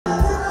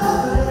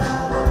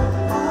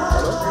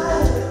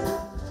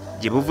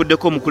gye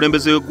buvuddeko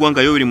omukulembeze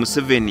w'eggwanga Yoweri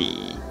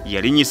Museveni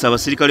yalinnyisa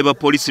abasirikale ba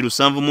poliisi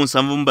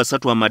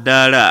 773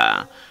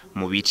 amadaala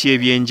mu biti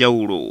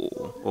eby'enjawulo.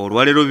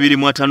 Olwaleero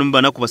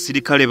 254 ku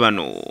basirikale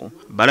bano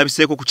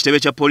balabiseeko ku kitebe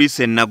kya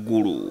poliisi e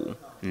Naggulu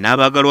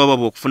n'abaagalwa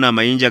baabwe okufuna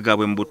amayinja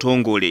gaabwe mu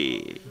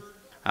butongole.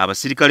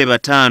 Abasirikale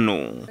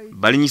 5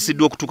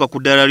 balinyisiddwa okutuuka ku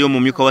ddaala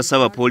ly'omumyuka wa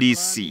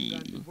ssaabapoliisi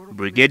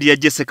Brigadier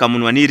Jessica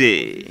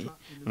Munwanire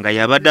nga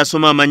yabadde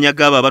asoma amannya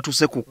g'abo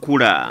abatuuse ku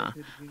kkula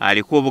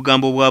aliko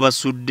obugambo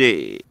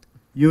bw'abasudde.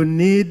 You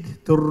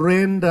need to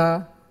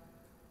render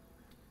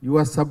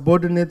your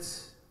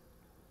subordinates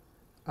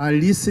a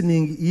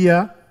listening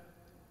ear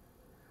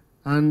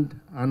and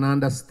an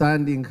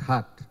understanding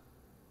heart.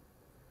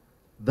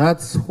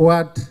 That's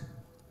what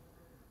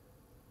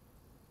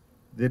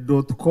the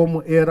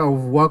 .com era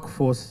of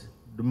workforce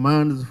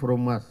demands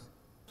from us.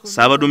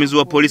 Ssaabaduumizi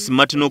wa poliisi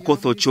Martin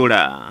Okoth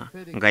Ochola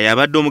nga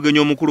yabadde omugenyi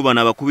omukulu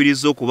bano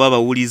abakubiriza okuba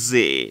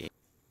abawulize.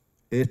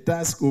 A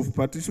task of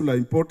particular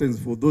importance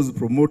for those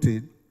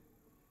promoted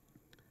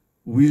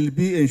will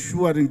be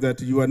ensuring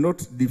that you are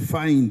not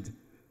defined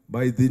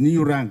by the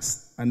new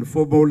ranks and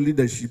formal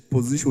leadership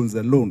positions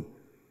alone,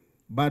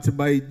 but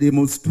by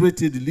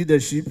demonstrated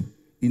leadership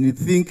in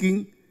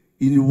thinking,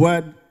 in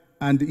word,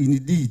 and in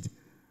deed,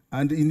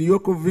 and in your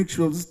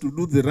convictions to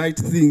do the right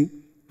thing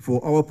for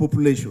our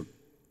population.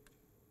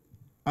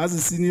 As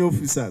senior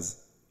officers,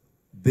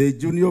 the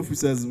junior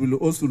officers will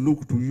also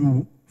look to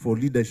you for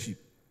leadership.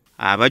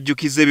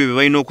 Abajjukize bye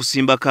balina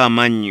okusimbako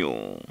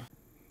amannyo.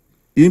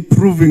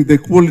 Improving the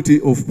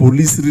quality of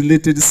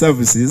police-related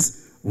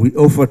services we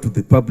offer to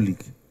the public.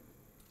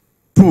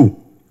 2.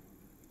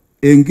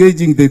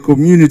 Engaging the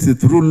community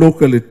through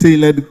locally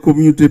tailored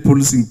community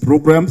policing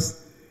programs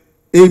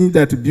aimed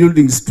at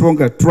building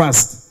stronger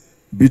trust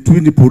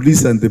between the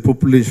police and the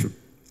population.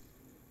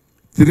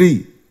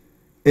 3.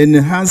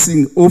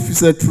 Enhancing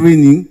officer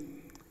training,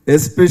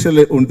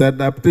 especially on the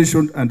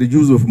adaptation and the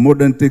use of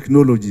modern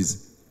technologies.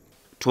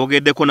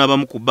 Twogeddeko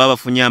n'abamu ku bo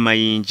abafunye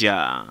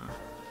amayinja.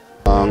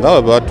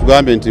 Nga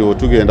batugambye nti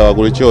otugenda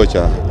wagulu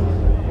kyokya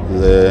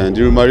ndi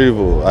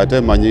lumalivu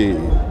ate manyi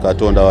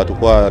Katonda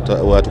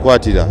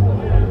watukwatira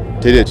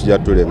tere tujja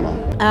tulema.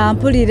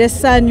 Mpulira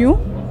essanyu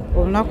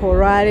olunaku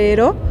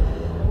olwaleero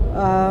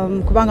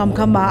kubanga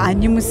Mukama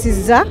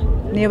anyimusizza,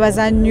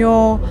 neebaza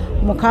nnyo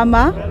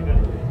Mukama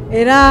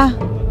era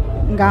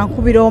nga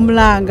nkubira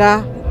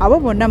omulanga abo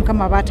bonna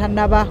Mukama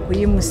batanaba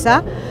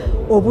kuyimusa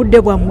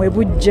obudde bwammwe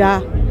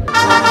bujja